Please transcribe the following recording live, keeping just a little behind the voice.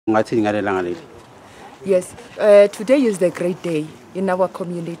Yes, today is the great day in our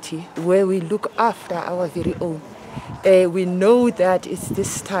community where we look after our very own. We know that it's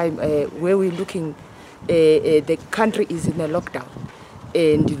this time where we're looking, the country is in a lockdown.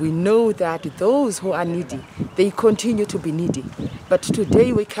 And we know that those who are needy, they continue to be needy. But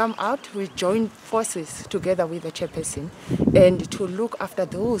today we come out, we join forces together with the chairperson and to look after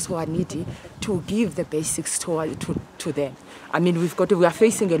those who are needy, to give the basics to them. I mean, we are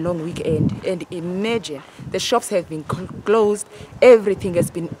facing a long weekend, and imagine the shops have been closed, everything has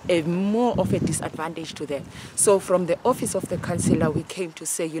been more of a disadvantage to them. So from the office of the councillor, we came to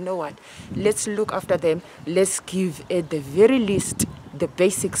say, you know what, let's look after them, let's give at the very least the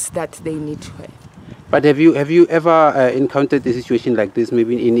basics that they need to have. But have you ever encountered a situation like this,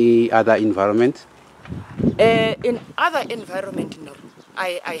 maybe in any other environment? In other environment, no,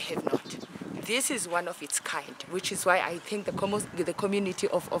 I have not. This is one of its kind, which is why I think the community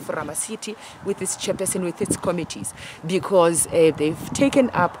of Ramasiti, with its chairperson, with its committees, because they've taken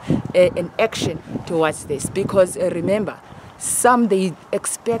up an action towards this. Because remember, some they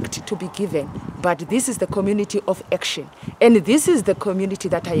expect to be given, but this is the community of action. And this is the community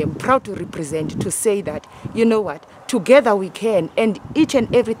that I am proud to represent, to say that, you know what, together we can, and each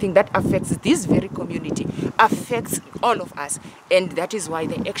and everything that affects this very community affects all of us, and that is why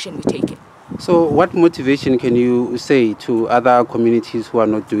the action we're taking. So what motivation can you say to other communities who are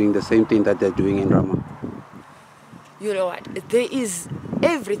not doing the same thing that they're doing in Rama? You know what, there is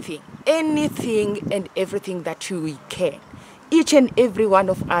everything, anything and everything that we can. Each and every one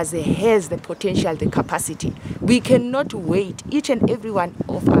of us has the potential, the capacity. We cannot wait. Each and every one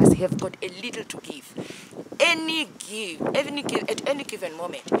of us have got a little to give. At any given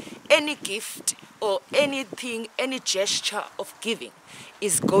moment, any gift or anything, any gesture of giving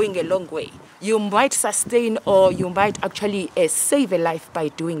is going a long way. You might sustain or you might actually save a life by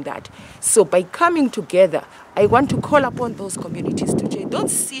doing that. So by coming together, I want to call upon those communities to change. Don't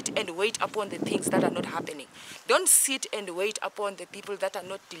sit and wait upon the things that are not happening. Don't sit and wait upon the people that are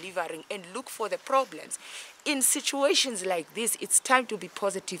not delivering and look for the problems. In situations like this, it's time to be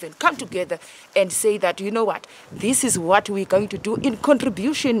positive and come together and say that, you know what, this is what we're going to do in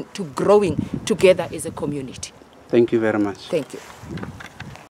contribution to growing together as a community. Thank you very much. Thank you.